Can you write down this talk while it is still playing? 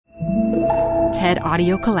TED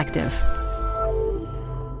Audio Collective.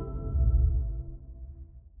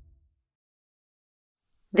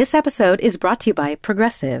 This episode is brought to you by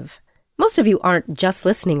Progressive. Most of you aren't just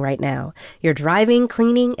listening right now. You're driving,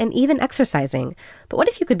 cleaning, and even exercising. But what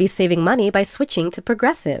if you could be saving money by switching to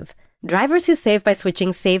Progressive? Drivers who save by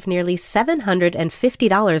switching save nearly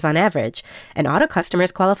 $750 on average, and auto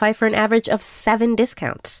customers qualify for an average of 7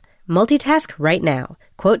 discounts. Multitask right now.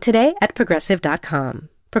 Quote today at Progressive.com.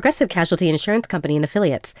 Progressive Casualty Insurance Company and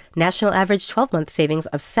Affiliates. National average 12-month savings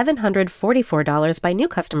of $744 by new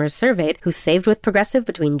customers surveyed who saved with Progressive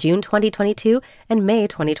between June 2022 and May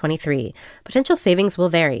 2023. Potential savings will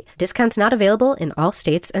vary. Discounts not available in all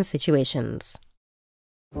states and situations.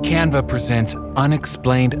 Canva presents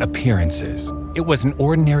Unexplained Appearances. It was an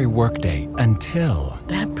ordinary workday until...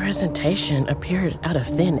 That presentation appeared out of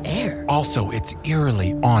thin air. Also, it's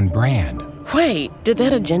eerily on brand. Wait, did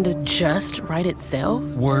that agenda just write itself?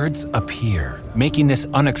 Words appear, making this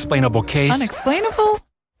unexplainable case... Unexplainable?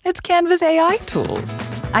 It's Canva's AI tools.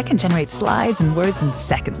 I can generate slides and words in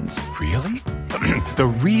seconds. Really? The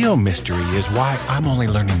real mystery is why I'm only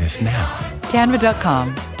learning this now.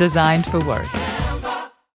 Canva.com. Designed for work.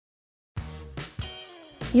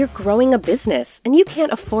 You're growing a business, and you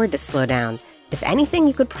can't afford to slow down. If anything,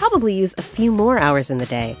 you could probably use a few more hours in the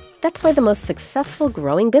day. That's why the most successful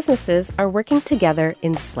growing businesses are working together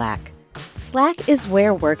in Slack. Slack is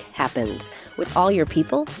where work happens, with all your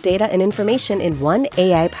people, data, and information in one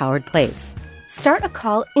AI-powered place. Start a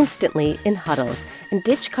call instantly in huddles and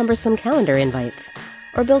ditch cumbersome calendar invites.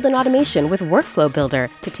 Or build an automation with Workflow Builder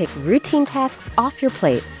to take routine tasks off your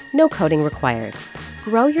plate, no coding required.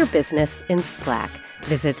 Grow your business in Slack.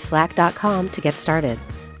 Visit slack.com to get started.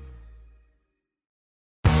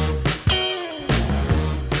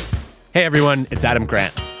 Hey everyone, it's Adam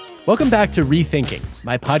Grant. Welcome back to ReThinking,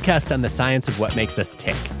 my podcast on the science of what makes us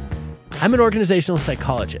tick. I'm an organizational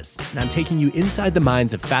psychologist, and I'm taking you inside the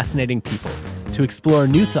minds of fascinating people to explore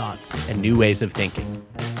new thoughts and new ways of thinking.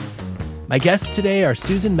 My guests today are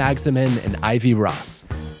Susan Magsamen and Ivy Ross,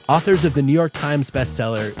 authors of the New York Times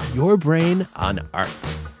bestseller, Your Brain on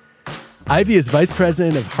Art. Ivy is vice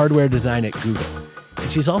president of hardware design at Google, and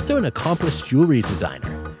she's also an accomplished jewelry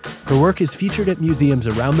designer. Her work is featured at museums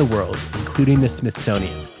around the world, including the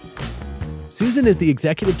Smithsonian. Susan is the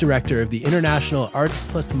executive director of the International Arts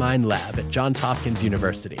Plus Mind Lab at Johns Hopkins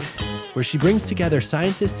University, where she brings together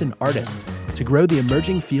scientists and artists to grow the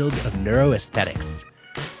emerging field of neuroaesthetics.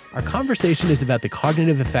 Our conversation is about the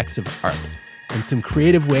cognitive effects of art and some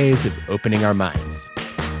creative ways of opening our minds.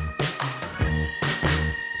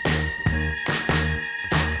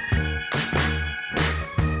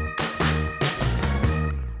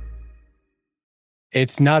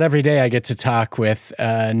 It's not every day I get to talk with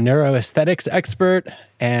a neuroaesthetics expert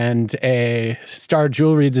and a star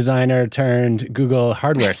jewelry designer turned Google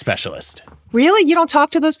hardware specialist. Really? You don't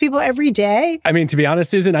talk to those people every day? I mean, to be honest,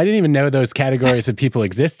 Susan, I didn't even know those categories of people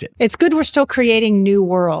existed. It's good we're still creating new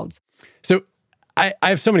worlds. So I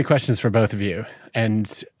have so many questions for both of you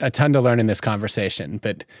and a ton to learn in this conversation.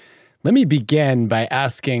 But let me begin by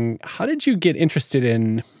asking, how did you get interested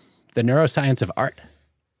in the neuroscience of art?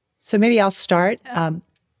 So maybe I'll start.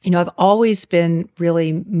 I've always been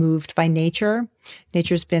really moved by nature.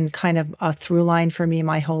 Nature's been kind of a through line for me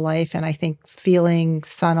my whole life. And I think feeling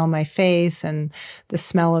sun on my face and the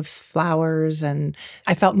smell of flowers, and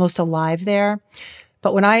I felt most alive there.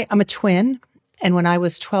 But I'm a twin. And when I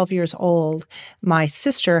was 12 years old, my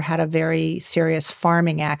sister had a very serious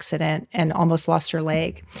farming accident and almost lost her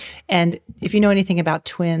leg. And if you know anything about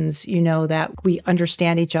twins, you know that we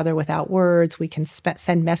understand each other without words. We can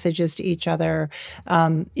send messages to each other.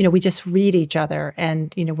 We just read each other,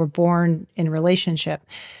 and, we're born in relationship.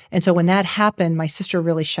 And so when that happened, my sister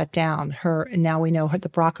really shut down. Now we know the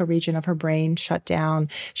BRCA region of her brain shut down.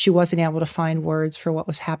 She wasn't able to find words for what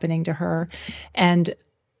was happening to her. And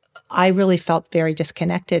I really felt very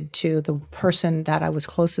disconnected to the person that I was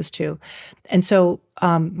closest to. And so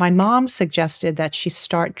my mom suggested that she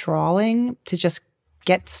start drawing to just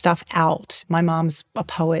get stuff out. My mom's a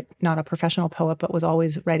poet, not a professional poet, but was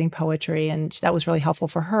always writing poetry, and that was really helpful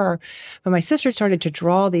for her. But my sister started to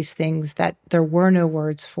draw these things that there were no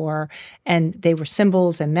words for, and they were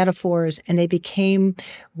symbols and metaphors, and they became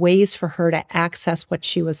ways for her to access what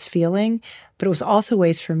she was feeling, but it was also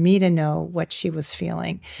ways for me to know what she was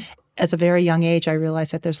feeling. As a very young age, I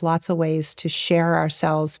realized that there's lots of ways to share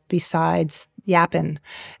ourselves besides yapping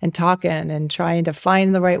and talking and trying to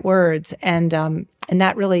find the right words. And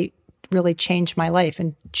that really, really changed my life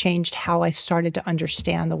and changed how I started to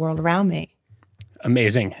understand the world around me.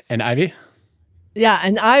 Amazing. And Ivy? Yeah,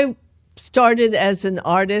 and I started as an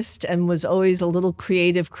artist and was always a little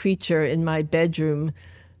creative creature in my bedroom,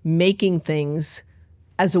 making things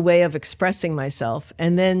as a way of expressing myself.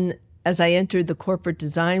 And then as I entered the corporate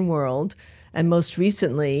design world, and most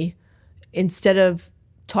recently, instead of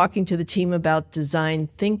talking to the team about design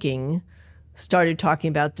thinking, started talking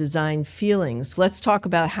about design feelings. Let's talk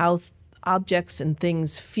about how objects and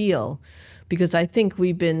things feel, because I think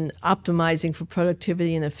we've been optimizing for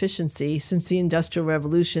productivity and efficiency since the Industrial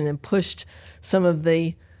Revolution and pushed some of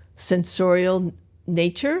the sensorial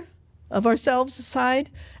nature of ourselves aside.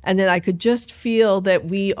 And then I could just feel that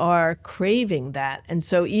we are craving that. And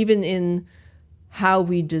so even in how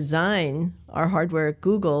we design our hardware at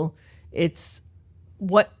Google, it's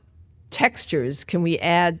what textures can we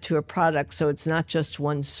add to a product so it's not just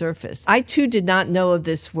one surface. I too did not know of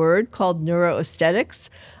this word called neuroaesthetics.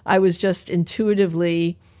 I was just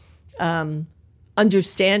intuitively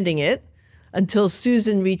understanding it until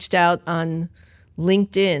Susan reached out on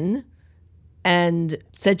LinkedIn and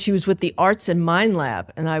said she was with the Arts and Mind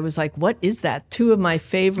Lab. And I was like, what is that? Two of my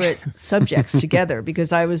favorite subjects together,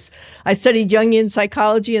 because I studied Jungian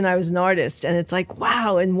psychology and I was an artist. And it's like,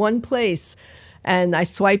 wow, in one place. And I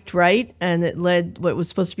swiped right, and it led, what was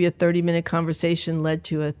supposed to be a 30-minute conversation led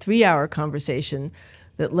to a 3-hour conversation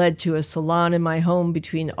that led to a salon in my home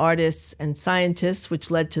between artists and scientists, which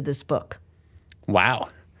led to this book. Wow.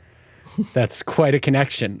 That's quite a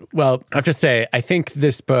connection. Well, I have to say, I think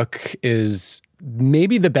this book is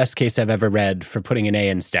maybe the best case I've ever read for putting an A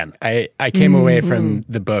in STEM. I came away from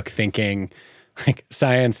the book thinking, like,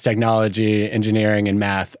 science, technology, engineering, and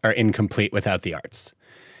math are incomplete without the arts.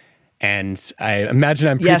 And I imagine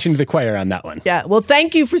I'm preaching to the choir on that one. Yeah. Well,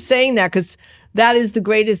 thank you for saying that, because that is the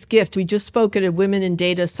greatest gift. We just spoke at a Women in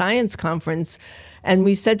Data Science conference, and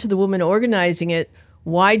we said to the woman organizing it,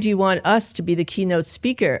 why do you want us to be the keynote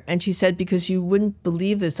speaker? And she said, because you wouldn't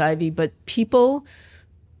believe this, Ivy, but people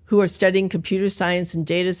who are studying computer science and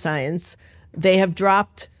data science, they have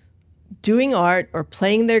dropped doing art or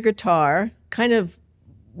playing their guitar, kind of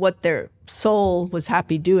what their soul was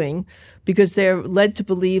happy doing, because they're led to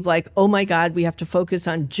believe like, oh my God, we have to focus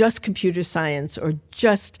on just computer science or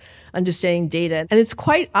just understanding data. And it's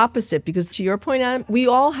quite opposite, because to your point, Adam, we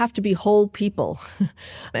all have to be whole people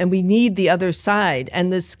and we need the other side.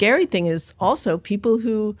 And the scary thing is also people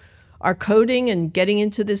who are coding and getting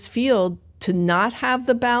into this field to not have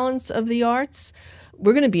the balance of the arts,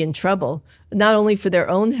 we're going to be in trouble, not only for their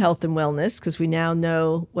own health and wellness, because we now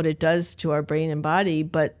know what it does to our brain and body,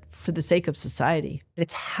 but for the sake of society.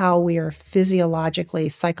 It's how we are physiologically,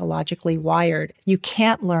 psychologically wired. You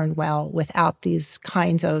can't learn well without these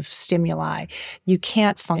kinds of stimuli. You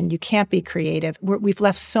can't function. You can't be creative. We've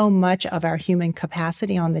left so much of our human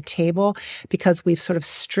capacity on the table because we've sort of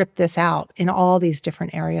stripped this out in all these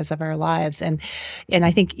different areas of our lives. And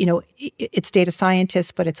I think, it's data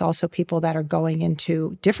scientists, but it's also people that are going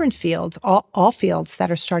into different fields, all fields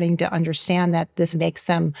that are starting to understand that this makes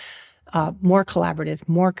them more collaborative,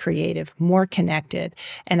 more creative, more connected.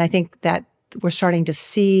 And I think that we're starting to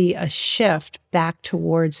see a shift back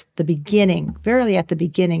towards the beginning, very at the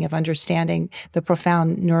beginning of understanding the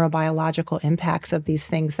profound neurobiological impacts of these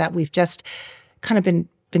things that we've just kind of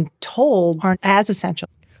been told aren't as essential.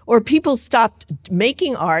 Or people stopped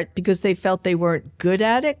making art because they felt they weren't good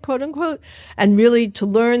at it, quote unquote, and really to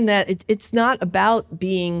learn that it's not about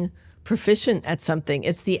being proficient at something.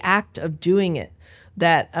 It's the act of doing it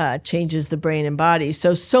that changes the brain and body.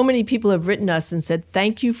 So many people have written us and said,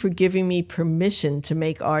 thank you for giving me permission to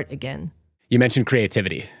make art again. You mentioned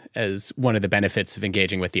creativity as one of the benefits of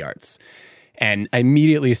engaging with the arts. And I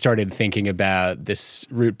immediately started thinking about this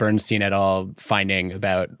Ruth Bernstein et al. Finding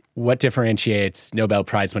about what differentiates Nobel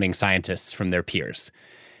Prize-winning scientists from their peers.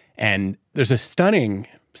 And there's a stunning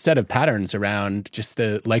set of patterns around just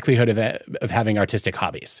the likelihood of having artistic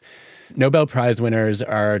hobbies. Nobel Prize winners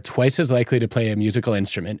are twice as likely to play a musical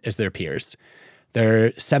instrument as their peers.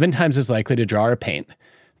 They're 7 times as likely to draw or paint,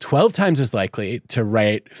 12 times as likely to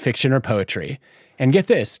write fiction or poetry, and get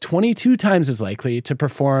this, 22 times as likely to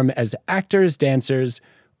perform as actors, dancers,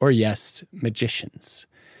 or yes, magicians.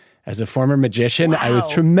 As a former magician, I was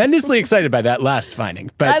tremendously excited by that last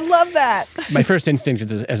finding. But I love that. My first instinct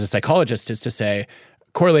as a psychologist is to say,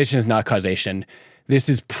 correlation is not causation. This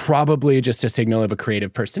is probably just a signal of a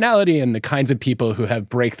creative personality, and the kinds of people who have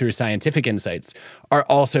breakthrough scientific insights are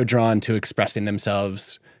also drawn to expressing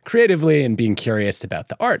themselves creatively and being curious about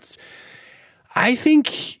the arts. I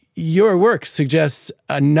think your work suggests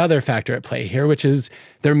another factor at play here, which is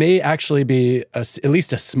there may actually be at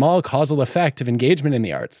least a small causal effect of engagement in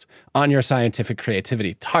the arts on your scientific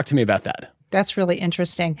creativity. Talk to me about that. That's really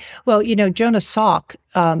interesting. Well, Jonas Salk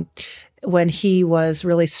when he was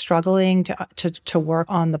really struggling to work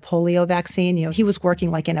on the polio vaccine. He was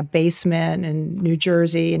working like in a basement in New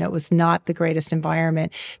Jersey, and it was not the greatest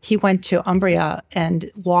environment. He went to Umbria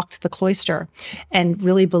and walked the cloister and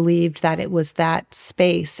really believed that it was that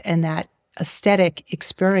space and that aesthetic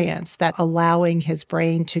experience, that allowing his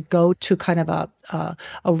brain to go to kind of a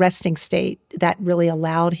resting state, that really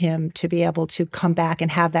allowed him to be able to come back and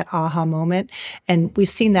have that aha moment. And we've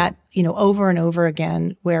seen that, over and over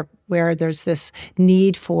again, where there's this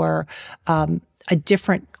need for a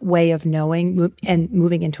different way of knowing and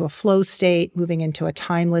moving into a flow state, moving into a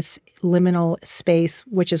timeless liminal space,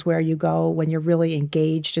 which is where you go when you're really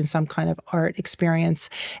engaged in some kind of art experience.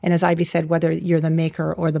 And as Ivy said, whether you're the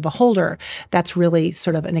maker or the beholder, that's really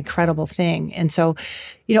sort of an incredible thing. And so,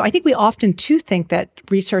 I think we often too think that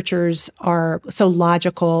researchers are so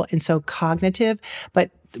logical and so cognitive, but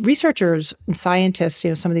researchers and scientists,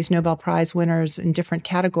 some of these Nobel Prize winners in different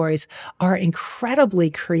categories are incredibly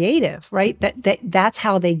creative, right? That's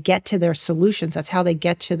how they get to their solutions. That's how they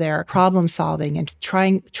get to their problem solving and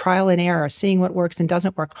trying trial and error, seeing what works and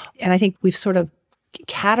doesn't work. And I think we've sort of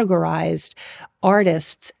categorized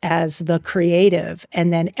artists as the creative,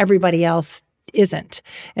 and then everybody else isn't.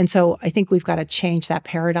 And so I think we've got to change that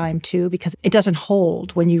paradigm too, because it doesn't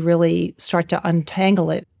hold when you really start to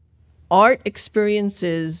untangle it. Art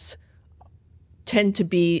experiences tend to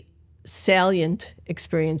be salient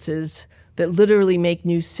experiences that literally make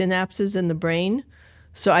new synapses in the brain.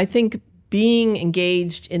 So I think being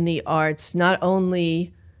engaged in the arts not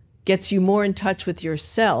only gets you more in touch with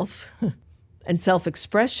yourself and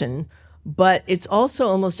self-expression, but it's also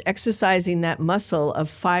almost exercising that muscle of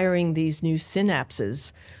firing these new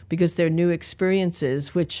synapses because they're new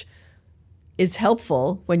experiences, which is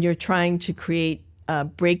helpful when you're trying to create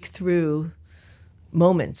breakthrough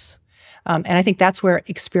moments. And I think that's where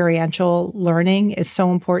experiential learning is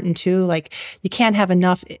so important too. Like, you can't have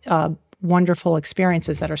enough wonderful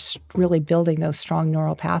experiences that are really building those strong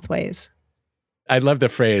neural pathways. I love the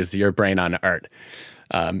phrase, your brain on art.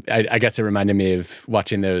 I guess it reminded me of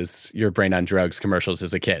watching those Your Brain on Drugs commercials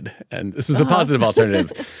as a kid. And this is the positive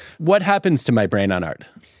alternative. What happens to my brain on art?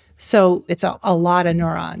 So it's a lot of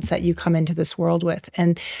neurons that you come into this world with.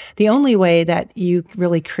 And the only way that you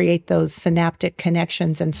really create those synaptic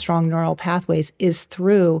connections and strong neural pathways is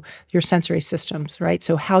through your sensory systems, right?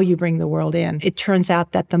 So how you bring the world in. It turns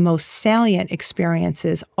out that the most salient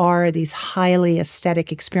experiences are these highly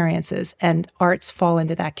aesthetic experiences, and arts fall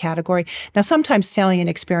into that category. Now, sometimes salient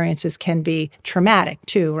experiences can be traumatic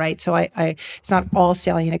too, right? So it's not all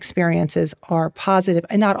salient experiences are positive,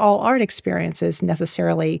 and not all art experiences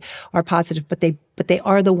necessarily are positive, but they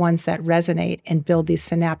are the ones that resonate and build these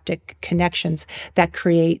synaptic connections that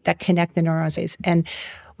connect the neurons. And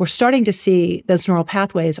we're starting to see those neural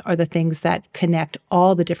pathways are the things that connect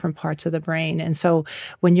all the different parts of the brain. And so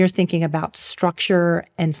when you're thinking about structure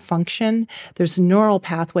and function, there's neural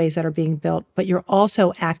pathways that are being built, but you're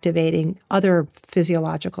also activating other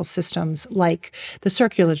physiological systems like the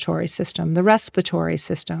circulatory system, the respiratory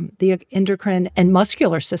system, the endocrine and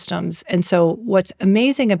muscular systems. And so what's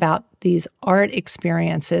amazing about these art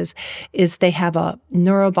experiences is they have a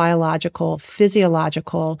neurobiological,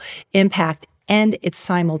 physiological impact, and it's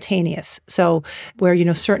simultaneous. So where,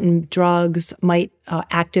 certain drugs might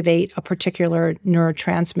activate a particular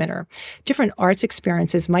neurotransmitter, different arts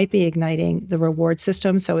experiences might be igniting the reward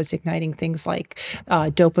system. So it's igniting things like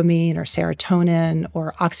dopamine or serotonin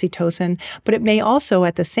or oxytocin, but it may also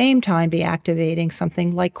at the same time be activating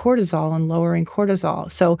something like cortisol and lowering cortisol.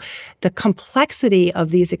 So the complexity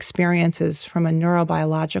of these experiences from a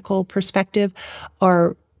neurobiological perspective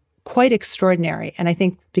are quite extraordinary. And I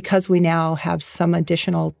think because we now have some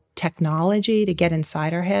additional technology to get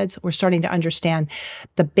inside our heads, we're starting to understand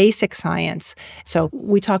the basic science. So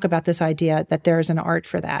we talk about this idea that there's an art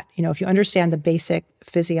for that. If you understand the basic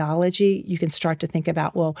physiology, you can start to think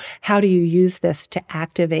about, well, how do you use this to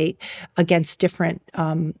activate against different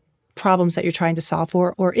problems that you're trying to solve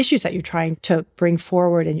for, or issues that you're trying to bring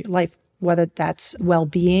forward in your life, whether that's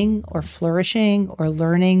well-being or flourishing or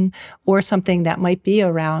learning or something that might be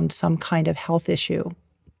around some kind of health issue.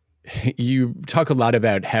 You talk a lot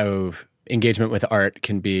about how engagement with art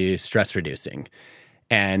can be stress-reducing.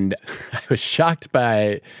 And I was shocked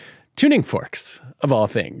by tuning forks, of all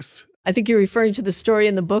things. I think you're referring to the story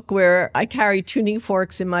in the book where I carry tuning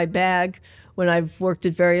forks in my bag when I've worked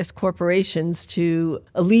at various corporations to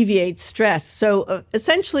alleviate stress. So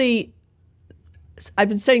essentially, I've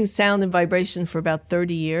been studying sound and vibration for about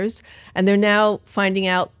 30 years, and they're now finding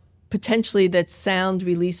out potentially that sound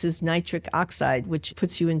releases nitric oxide, which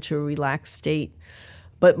puts you into a relaxed state.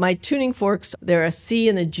 But my tuning forks, they're a C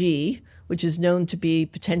and a G, which is known to be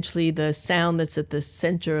potentially the sound that's at the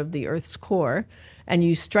center of the Earth's core, and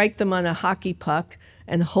you strike them on a hockey puck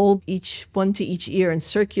and hold each one to each ear and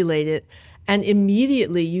circulate it, and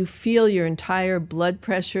immediately you feel your entire blood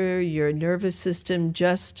pressure, your nervous system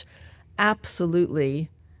just absolutely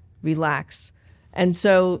relax. And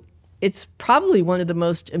so it's probably one of the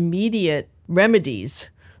most immediate remedies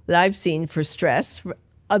that I've seen for stress.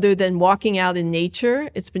 Other than walking out in nature,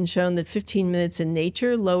 it's been shown that 15 minutes in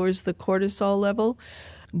nature lowers the cortisol level.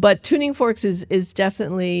 But tuning forks is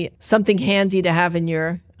definitely something handy to have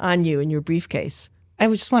on you in your briefcase. I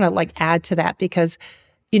would just want to add to that because,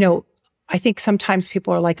 I think sometimes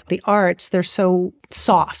people are like, the arts, they're so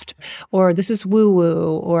soft, or this is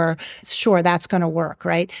woo-woo, or sure, that's going to work,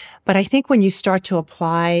 right? But I think when you start to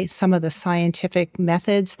apply some of the scientific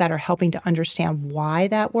methods that are helping to understand why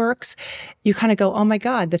that works, you kind of go, oh my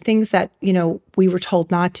God, the things that, we were told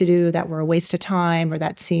not to do, that were a waste of time, or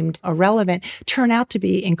that seemed irrelevant, turn out to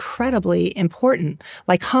be incredibly important,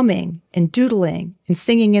 like humming and doodling and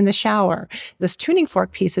singing in the shower. This tuning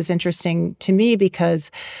fork piece is interesting to me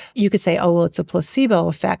because you could say, oh, well, it's a placebo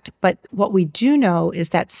effect. But what we do know is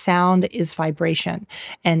that sound is vibration.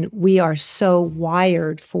 And we are so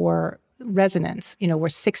wired for resonance. We're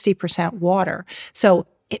 60% water. So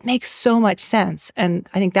it makes so much sense. And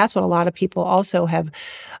I think that's what a lot of people also have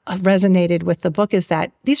resonated with the book, is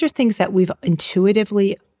that these are things that we've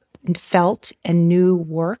intuitively felt and knew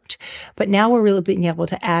worked. But now we're really being able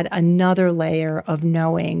to add another layer of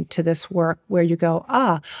knowing to this work where you go,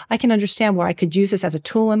 I can understand where I could use this as a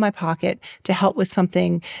tool in my pocket to help with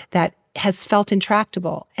something that has felt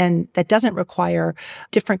intractable and that doesn't require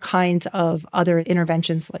different kinds of other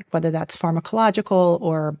interventions, like whether that's pharmacological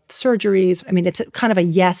or surgeries. I mean, it's kind of a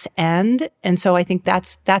yes and. And so I think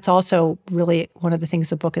that's also really one of the things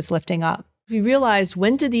the book is lifting up. We realized,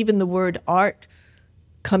 when did even the word art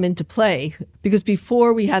come into play? Because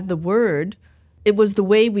before we had the word, it was the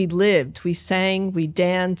way we lived. We sang, we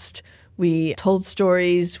danced, we told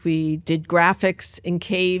stories, we did graphics in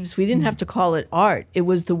caves. We didn't have to call it art. It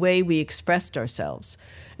was the way we expressed ourselves.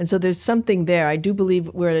 And so there's something there. I do believe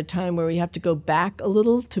we're at a time where we have to go back a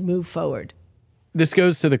little to move forward. This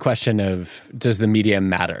goes to the question of, does the medium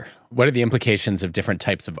matter? What are the implications of different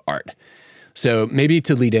types of art? So maybe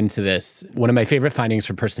to lead into this, one of my favorite findings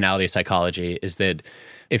from personality psychology is that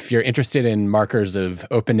if you're interested in markers of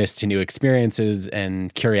openness to new experiences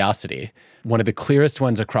and curiosity, one of the clearest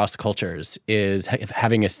ones across cultures is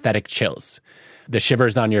having aesthetic chills, the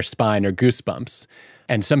shivers on your spine or goosebumps.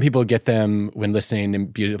 And some people get them when listening to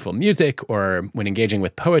beautiful music or when engaging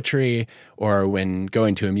with poetry or when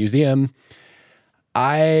going to a museum.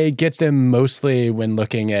 I get them mostly when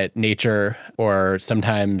looking at nature or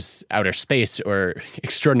sometimes outer space or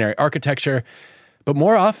extraordinary architecture, but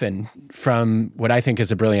more often from what I think is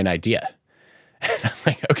a brilliant idea. And I'm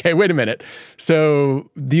like, okay, wait a minute. So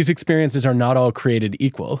these experiences are not all created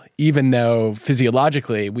equal, even though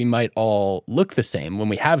physiologically we might all look the same when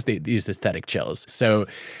we have these aesthetic chills. So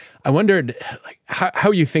I wondered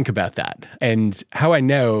how you think about that and how I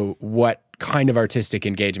know what kind of artistic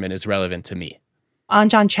engagement is relevant to me.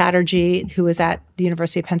 Anjan Chatterjee, who is at the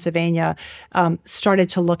University of Pennsylvania, started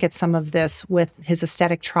to look at some of this with his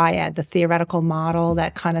aesthetic triad, the theoretical model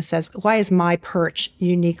that kind of says, why is my perch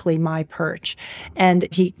uniquely my perch? And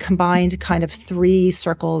he combined kind of three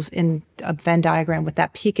circles in a Venn diagram with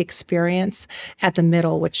that peak experience at the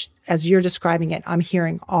middle, which, as you're describing it, I'm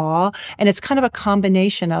hearing awe. And it's kind of a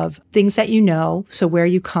combination of things that you know, so where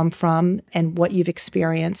you come from and what you've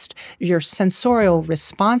experienced, your sensorial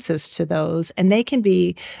responses to those, and they can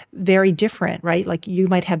be very different, right? Like you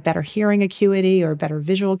might have better hearing acuity or better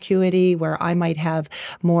visual acuity, where I might have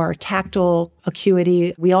more tactile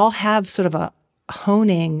acuity. We all have sort of a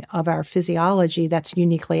honing of our physiology that's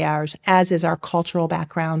uniquely ours, as is our cultural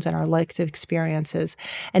backgrounds and our life experiences.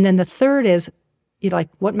 And then the third is,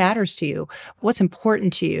 what matters to you? What's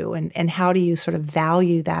important to you? And how do you sort of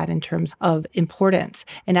value that in terms of importance?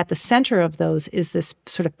 And at the center of those is this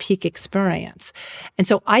sort of peak experience. And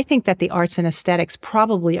so I think that the arts and aesthetics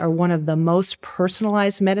probably are one of the most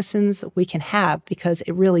personalized medicines we can have, because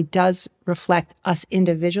it really does reflect us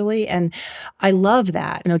individually. And I love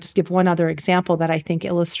that. And I'll just give one other example that I think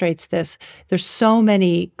illustrates this. There's so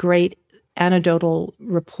many great anecdotal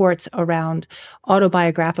reports around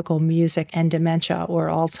autobiographical music and dementia or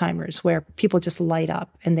Alzheimer's, where people just light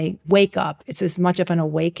up and they wake up. It's as much of an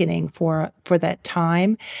awakening for that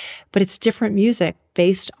time, but it's different music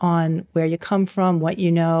based on where you come from, what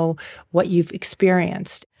you know, what you've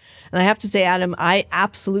experienced. And I have to say, Adam, I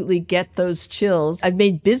absolutely get those chills. I've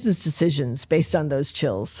made business decisions based on those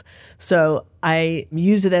chills. So I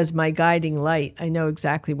use it as my guiding light. I know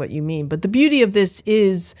exactly what you mean. But the beauty of this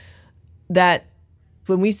is that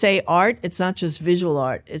when we say art, it's not just visual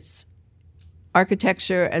art. It's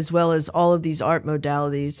architecture as well as all of these art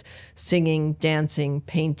modalities, singing, dancing,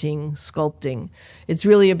 painting, sculpting. It's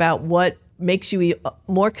really about what makes you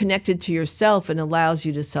more connected to yourself and allows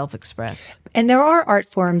you to self-express. And there are art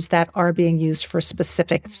forms that are being used for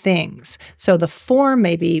specific things. So the form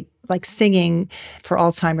may be like singing for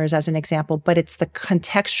Alzheimer's as an example, but it's the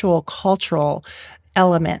contextual, cultural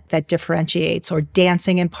element that differentiates, or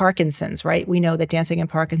dancing in Parkinson's, right? We know that dancing in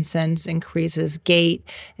Parkinson's increases gait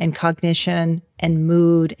and cognition and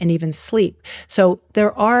mood and even sleep. So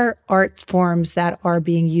there are art forms that are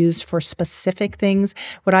being used for specific things.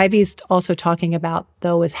 What Ivy's also talking about,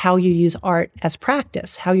 though, is how you use art as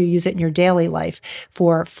practice, how you use it in your daily life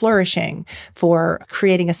for flourishing, for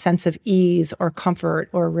creating a sense of ease or comfort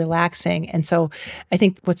or relaxing. And so I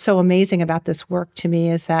think what's so amazing about this work to me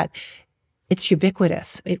is that it's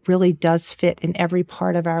ubiquitous. It really does fit in every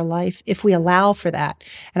part of our life if we allow for that.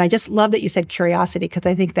 And I just love that you said curiosity, because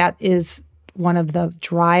I think that is one of the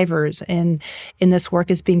drivers in this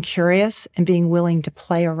work, is being curious and being willing to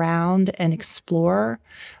play around and explore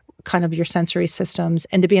kind of your sensory systems,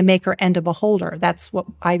 and to be a maker and a beholder. That's what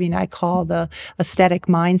Ivy and I call the aesthetic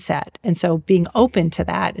mindset. And so being open to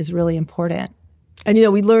that is really important. And, you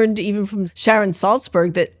know, we learned even from Sharon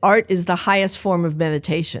Salzberg that art is the highest form of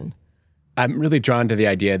meditation. I'm really drawn to the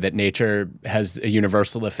idea that nature has a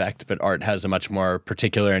universal effect, but art has a much more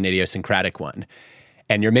particular and idiosyncratic one.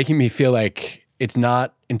 And you're making me feel like it's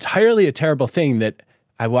not entirely a terrible thing that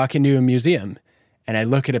I walk into a museum and I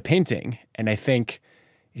look at a painting and I think,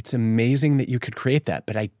 it's amazing that you could create that,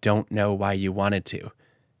 but I don't know why you wanted to.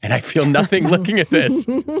 And I feel nothing looking at this.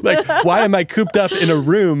 Like, why am I cooped up in a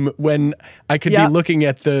room when I could be looking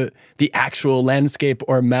at the actual landscape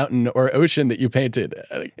or mountain or ocean that you painted?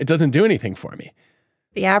 It doesn't do anything for me.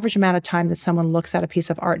 The average amount of time that someone looks at a piece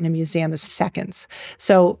of art in a museum is seconds.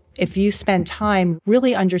 So if you spend time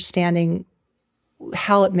really understanding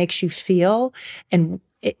how it makes you feel, and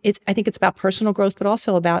I think it's about personal growth, but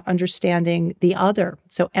also about understanding the other.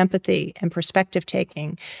 So empathy and perspective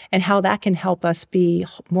taking, and how that can help us be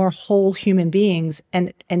more whole human beings,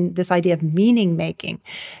 and this idea of meaning making.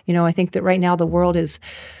 You know, I think that right now the world is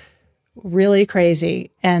really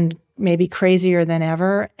crazy, and maybe crazier than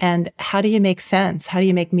ever. And how do you make sense? How do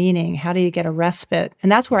you make meaning? How do you get a respite?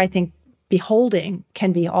 And that's where I think beholding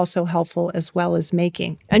can be also helpful as well as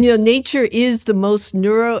making. And, you know, nature is the most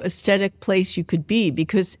neuroaesthetic place you could be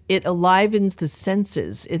because it enlivens the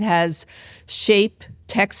senses. It has shape,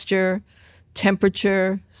 texture,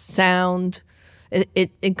 temperature, sound.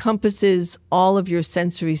 It encompasses all of your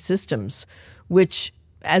sensory systems, which,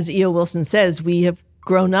 as E.O. Wilson says, we have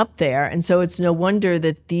grown up there. And so it's no wonder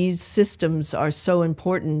that these systems are so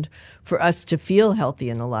important for us to feel healthy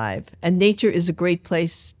and alive. And nature is a great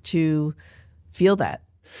place to feel that.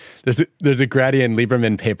 There's a Grady and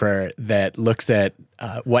Lieberman paper that looks at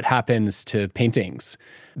what happens to paintings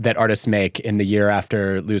that artists make in the year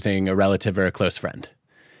after losing a relative or a close friend.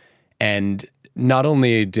 And not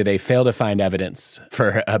only do they fail to find evidence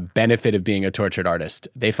for a benefit of being a tortured artist,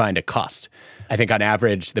 they find a cost. I think on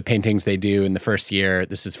average, the paintings they do in the first year,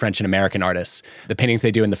 this is French and American artists, the paintings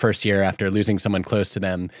they do in the first year after losing someone close to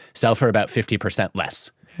them sell for about 50% less.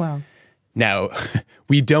 Wow. Now,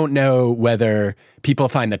 we don't know whether people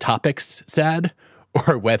find the topics sad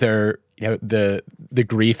or whether, you know, the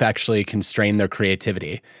grief actually constrain their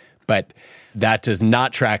creativity. But that does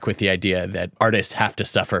not track with the idea that artists have to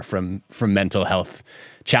suffer from mental health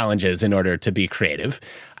challenges in order to be creative.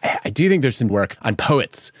 I do think there's some work on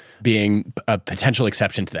poets being a potential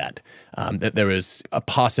exception to that, that there was a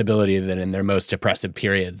possibility that in their most depressive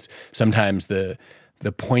periods, sometimes the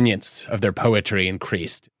poignance of their poetry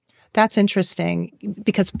increased. That's interesting,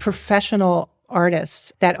 because professional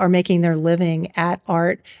artists that are making their living at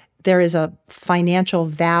art, there is a financial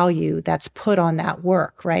value that's put on that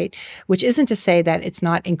work, right? Which isn't to say that it's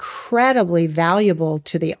not incredibly valuable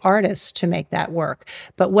to the artist to make that work,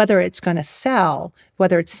 but whether it's going to sell,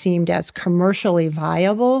 whether it's seemed as commercially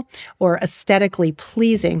viable or aesthetically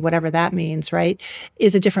pleasing, whatever that means, right,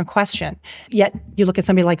 is a different question. Yet you look at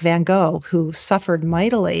somebody like Van Gogh, who suffered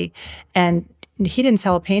mightily, and he didn't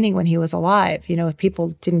sell a painting when he was alive. You know,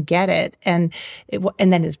 people didn't get it. And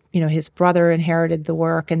then his brother inherited the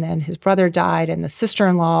work, and then his brother died, and the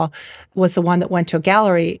sister-in-law was the one that went to a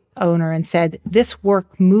gallery owner and said, "This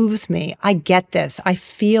work moves me. I get this. I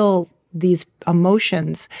feel these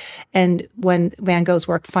emotions." And when Van Gogh's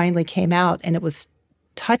work finally came out and it was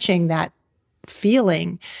touching that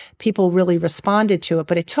feeling, people really responded to it,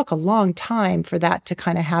 but it took a long time for that to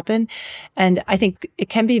kind of happen. And I think it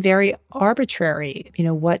can be very arbitrary,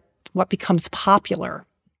 what becomes popular.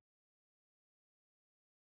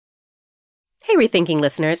 Hey, Rethinking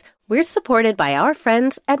listeners, we're supported by our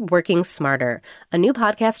friends at Working Smarter, a new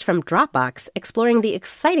podcast from Dropbox exploring the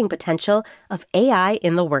exciting potential of AI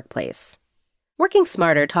in the workplace. Working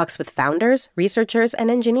Smarter talks with founders, researchers,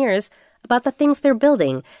 and engineers about the things they're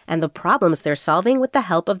building and the problems they're solving with the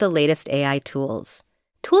help of the latest AI tools.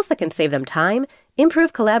 Tools that can save them time,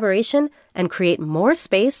 improve collaboration, and create more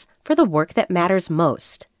space for the work that matters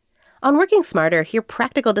most. On Working Smarter, hear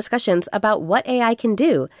practical discussions about what AI can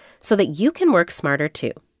do so that you can work smarter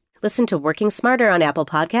too. Listen to Working Smarter on Apple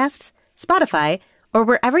Podcasts, Spotify, or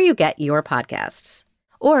wherever you get your podcasts.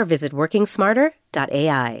 Or visit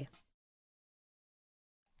workingsmarter.ai.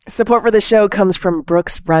 Support for the show comes from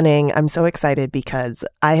Brooks Running. I'm so excited because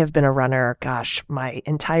I have been a runner, my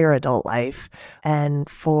entire adult life. And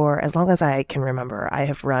for as long as I can remember, I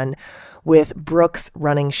have run with Brooks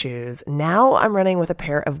running shoes. Now I'm running with a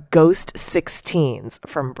pair of Ghost 16s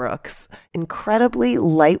from Brooks. Incredibly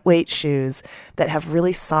lightweight shoes that have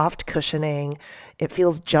really soft cushioning. It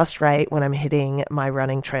feels just right when I'm hitting my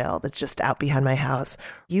running trail that's just out behind my house.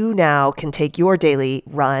 You now can take your daily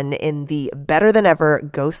run in the better than ever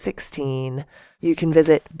Ghost 16. You can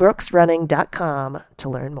visit brooksrunning.com to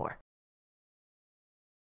learn more.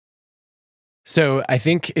 So I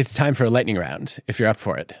think it's time for a lightning round, if you're up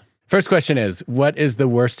for it. First question is, what is the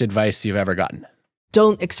worst advice you've ever gotten?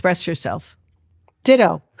 Don't express yourself.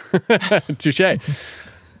 Ditto. Touche.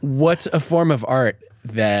 What's a form of art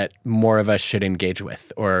that more of us should engage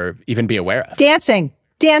with or even be aware of? Dancing.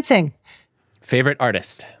 Favorite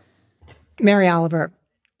artist? Mary Oliver.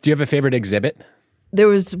 Do you have a favorite exhibit? There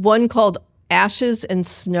was one called Ashes and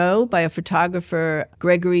Snow by a photographer,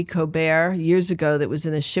 Gregory Colbert, years ago that was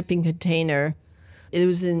in a shipping container. It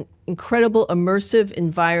was an incredible immersive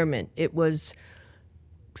environment. It was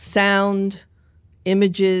sound,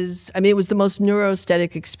 images. It was the most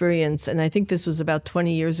neuroaesthetic experience. And I think this was about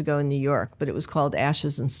 20 years ago in New York, but it was called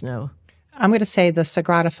Ashes and Snow. I'm going to say the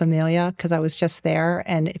Sagrada Familia because I was just there.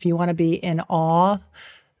 And if you want to be in awe,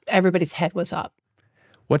 everybody's head was up.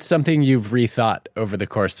 What's something you've rethought over the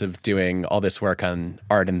course of doing all this work on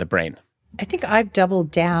art and the brain? I think I've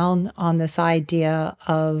doubled down on this idea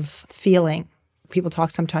of feeling. People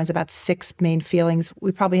talk sometimes about 6 main feelings.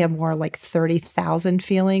 We probably have more like 30,000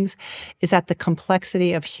 feelings. Is that the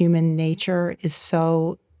complexity of human nature is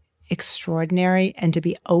so extraordinary, and to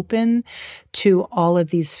be open to all of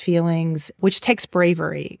these feelings, which takes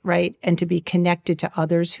bravery, right? And to be connected to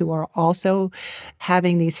others who are also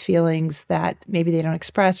having these feelings that maybe they don't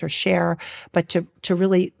express or share, but to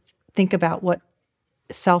really think about what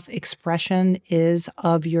self-expression is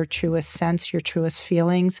of your truest sense, your truest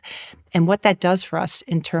feelings, and what that does for us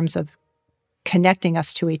in terms of connecting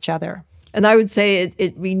us to each other. And I would say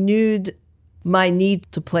it renewed my need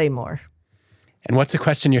to play more. And what's a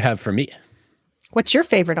question you have for me? What's your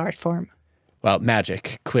favorite art form? Well,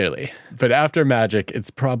 magic, clearly. But after magic, it's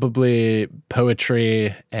probably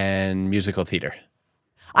poetry and musical theater.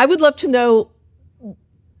 I would love to know,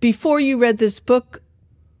 before you read this book,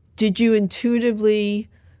 did you intuitively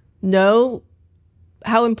know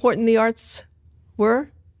how important the arts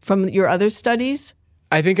were from your other studies?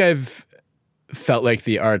 I think I've felt like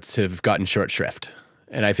the arts have gotten short shrift.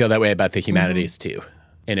 And I feel that way about the humanities too,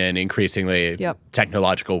 in an increasingly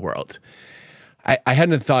technological world. I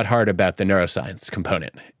hadn't thought hard about the neuroscience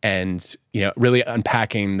component and, really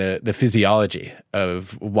unpacking the physiology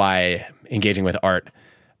of why engaging with art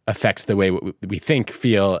affects the way we think,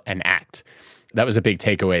 feel, and act. That was a big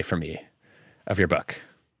takeaway for me of your book.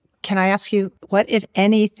 Can I ask you, what, if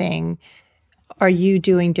anything, are you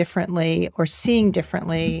doing differently or seeing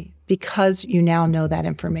differently because you now know that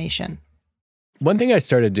information? One thing I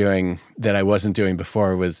started doing that I wasn't doing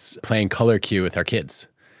before was playing color cue with our kids.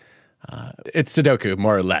 It's Sudoku,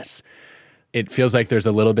 more or less. It feels like there's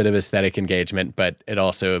a little bit of aesthetic engagement, but it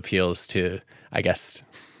also appeals to, I guess,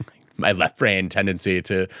 my left brain tendency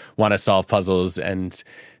to want to solve puzzles and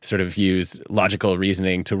sort of use logical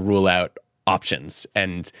reasoning to rule out options.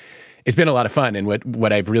 And it's been a lot of fun. And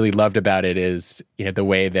what I've really loved about it is, the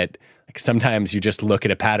way that sometimes you just look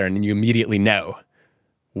at a pattern and you immediately know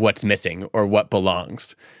what's missing or what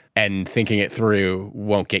belongs. And thinking it through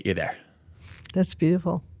won't get you there. That's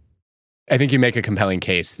beautiful. I think you make a compelling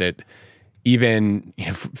case that even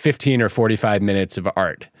 15 or 45 minutes of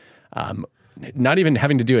art, not even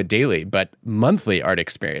having to do it daily, but monthly art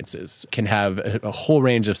experiences can have a whole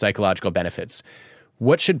range of psychological benefits.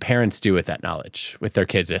 What should parents do with that knowledge with their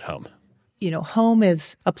kids at home? home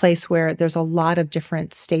is a place where there's a lot of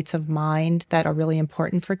different states of mind that are really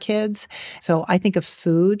important for kids. So I think of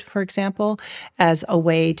food, for example, as a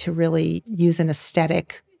way to really use an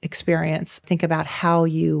aesthetic experience. Think about how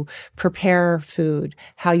you prepare food,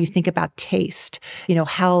 how you think about taste,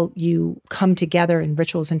 how you come together in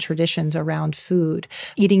rituals and traditions around food.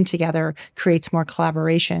 Eating together creates more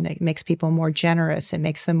collaboration. It makes people more generous. It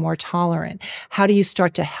makes them more tolerant. How do you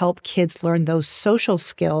start to help kids learn those social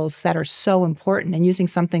skills that are so important? And using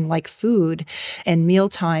something like food and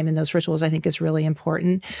mealtime in those rituals, I think, is really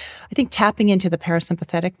important. I think tapping into the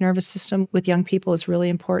parasympathetic nervous system with young people is really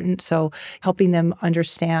important. So helping them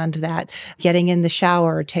understand that getting in the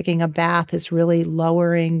shower, taking a bath is really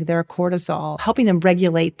lowering their cortisol. Helping them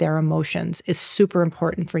regulate their emotions is super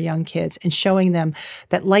important for young kids, and showing them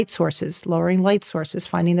that light sources, lowering light sources,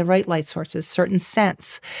 finding the right light sources, certain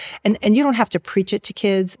scents. And you don't have to preach it to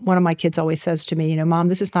kids. One of my kids always says to me, Mom,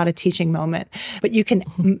 this is not a teaching moment, but you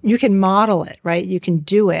can model it, right? You can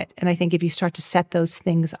do it. And I think if you start to set those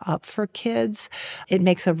things up for kids, it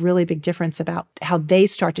makes a really big difference about how they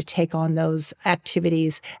start to take on those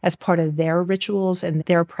activities as part of their rituals and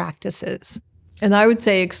their practices. And I would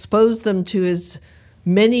say expose them to as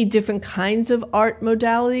many different kinds of art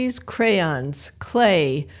modalities: crayons,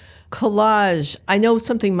 clay, collage. I know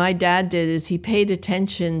something my dad did is he paid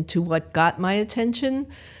attention to what got my attention.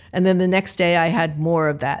 And then the next day I had more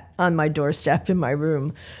of that on my doorstep in my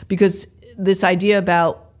room, because this idea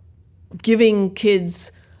about giving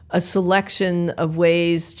kids a selection of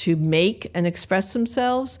ways to make and express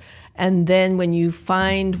themselves. And then when you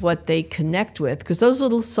find what they connect with, because those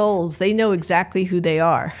little souls, they know exactly who they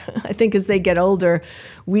are. I think as they get older,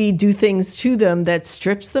 we do things to them that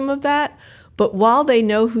strips them of that. But while they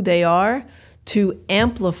know who they are, to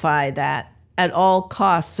amplify that at all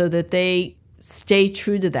costs so that they stay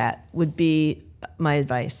true to that would be my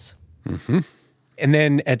advice. Mm-hmm. And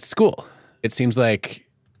then at school, it seems like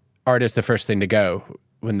art is the first thing to go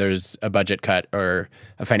when there's a budget cut or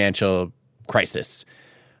a financial crisis.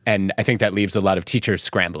 And I think that leaves a lot of teachers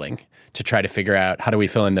scrambling to try to figure out, how do we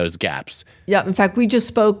fill in those gaps? Yeah, in fact, we just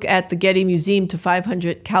spoke at the Getty Museum to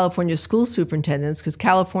 500 California school superintendents, because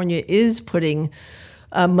California is putting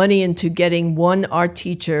money into getting one art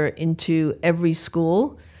teacher into every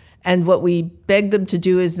school. And what we beg them to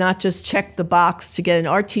do is not just check the box to get an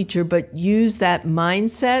art teacher, but use that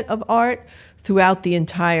mindset of art throughout the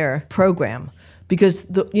entire program. Because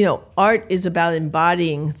art is about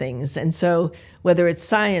embodying things. And so whether it's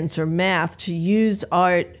science or math, to use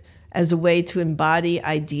art as a way to embody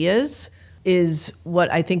ideas is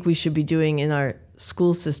what I think we should be doing in our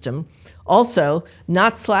school system. Also,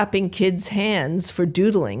 not slapping kids' hands for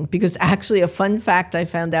doodling, because actually a fun fact I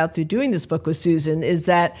found out through doing this book with Susan is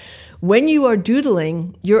that when you are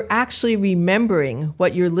doodling, you're actually remembering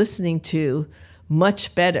what you're listening to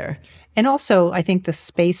much better. And also, I think the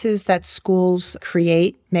spaces that schools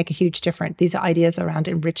create make a huge difference. These ideas around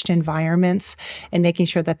enriched environments and making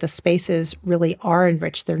sure that the spaces really are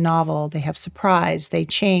enriched. They're novel, they have surprise, they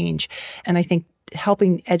change. And I think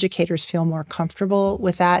helping educators feel more comfortable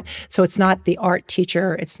with that. So it's not the art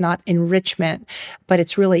teacher, it's not enrichment, but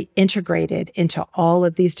it's really integrated into all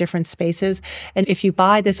of these different spaces. And if you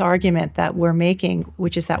buy this argument that we're making,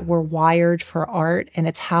 which is that we're wired for art and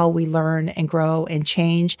it's how we learn and grow and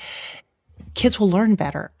change, kids will learn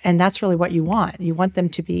better. And that's really what you want. You want them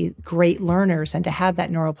to be great learners and to have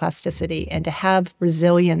that neuroplasticity and to have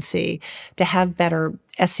resiliency, to have better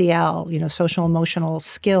SEL, social emotional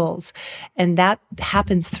skills. And that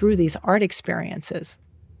happens through these art experiences.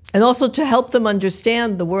 And also to help them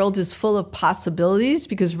understand the world is full of possibilities,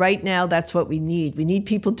 because right now that's what we need. We need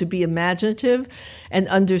people to be imaginative and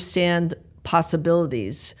understand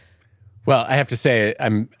possibilities. Well, I have to say,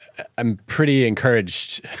 I'm pretty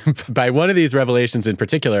encouraged by one of these revelations in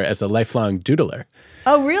particular as a lifelong doodler.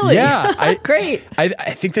 Oh, really? Yeah. Great. I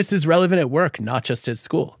think this is relevant at work, not just at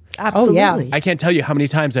school. Absolutely. Oh, yeah. I can't tell you how many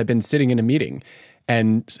times I've been sitting in a meeting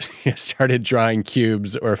and started drawing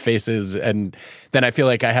cubes or faces, and then I feel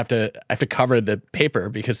like I have to cover the paper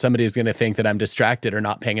because somebody's going to think that I'm distracted or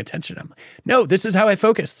not paying attention. I'm like, no, this is how I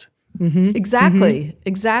focus. Mm-hmm.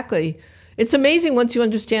 Exactly. It's amazing once you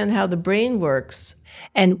understand how the brain works.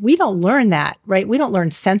 And we don't learn that, right? We don't learn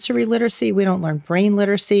sensory literacy. We don't learn brain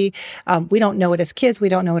literacy. We don't know it as kids. We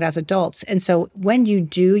don't know it as adults. And so when you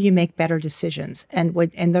do, you make better decisions. And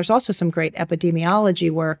there's also some great epidemiology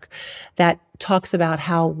work that talks about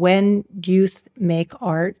how when youth make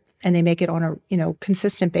art and they make it on a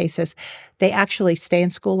consistent basis, they actually stay in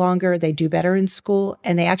school longer, they do better in school,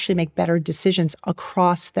 and they actually make better decisions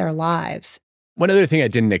across their lives. One other thing I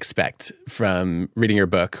didn't expect from reading your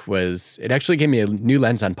book was it actually gave me a new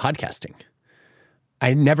lens on podcasting.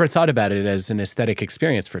 I never thought about it as an aesthetic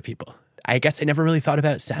experience for people. I guess I never really thought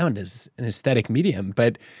about sound as an aesthetic medium,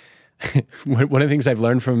 but one of the things I've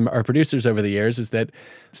learned from our producers over the years is that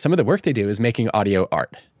some of the work they do is making audio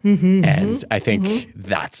art. And I think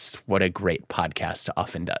that's what a great podcast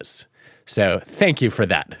often does. So thank you for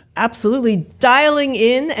that. Absolutely. Dialing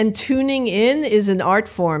in and tuning in is an art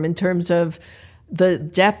form in terms of the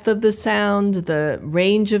depth of the sound, the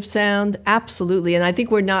range of sound. Absolutely. And I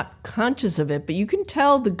think we're not conscious of it, but you can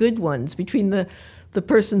tell the good ones between the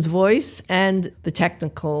person's voice and the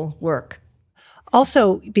technical work.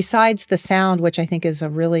 Also, besides the sound, which I think is a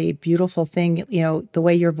really beautiful thing, the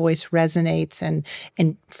way your voice resonates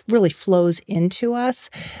and really flows into us,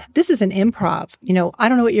 this is an improv. I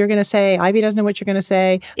don't know what you're going to say. Ivy doesn't know what you're going to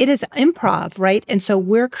say. It is improv, right? And so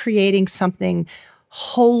we're creating something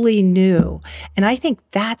wholly new. And I think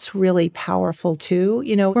that's really powerful too.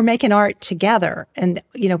 We're making art together and,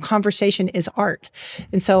 conversation is art.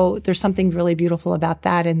 And so there's something really beautiful about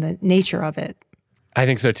that and the nature of it. I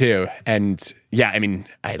think so too. And yeah, I mean,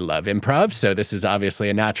 I love improv, so this is obviously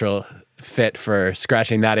a natural fit for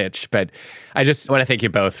scratching that itch. But I just want to thank you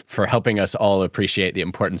both for helping us all appreciate the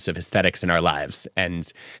importance of aesthetics in our lives. And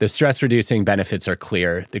the stress-reducing benefits are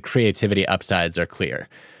clear. The creativity upsides are clear.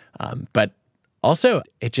 But also,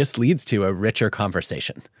 it just leads to a richer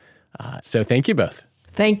conversation. So thank you both.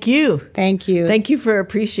 Thank you. Thank you. Thank you for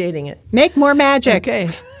appreciating it. Make more magic. Okay.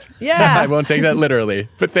 Yeah. I won't take that literally,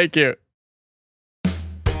 but thank you.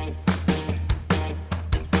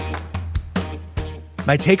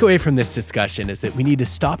 My takeaway from this discussion is that we need to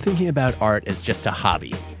stop thinking about art as just a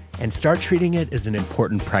hobby and start treating it as an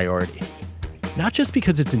important priority. Not just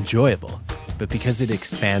because it's enjoyable, but because it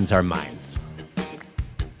expands our minds.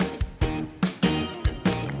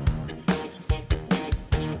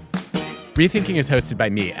 Rethinking is hosted by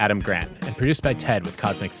me, Adam Grant, and produced by Ted with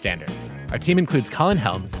Cosmic Standard. Our team includes Colin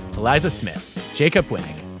Helms, Eliza Smith, Jacob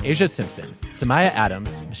Winnick, Asia Simpson, Samaya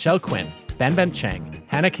Adams, Michelle Quinn, Ben Cheng,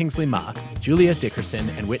 Hannah Kingsley Ma, Julia Dickerson,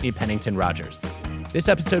 and Whitney Pennington Rogers. This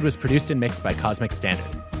episode was produced and mixed by Cosmic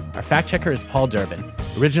Standard. Our fact checker is Paul Durbin.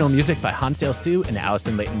 Original music by Hansdale Sue and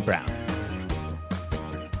Allison Leighton Brown.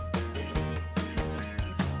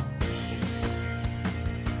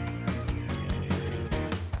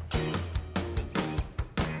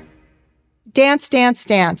 Dance, dance,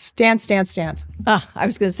 dance, dance, dance, dance. I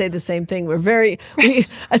was going to say the same thing.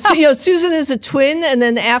 Susan is a twin, and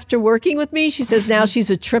then after working with me, she says now she's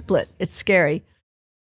a triplet. It's scary.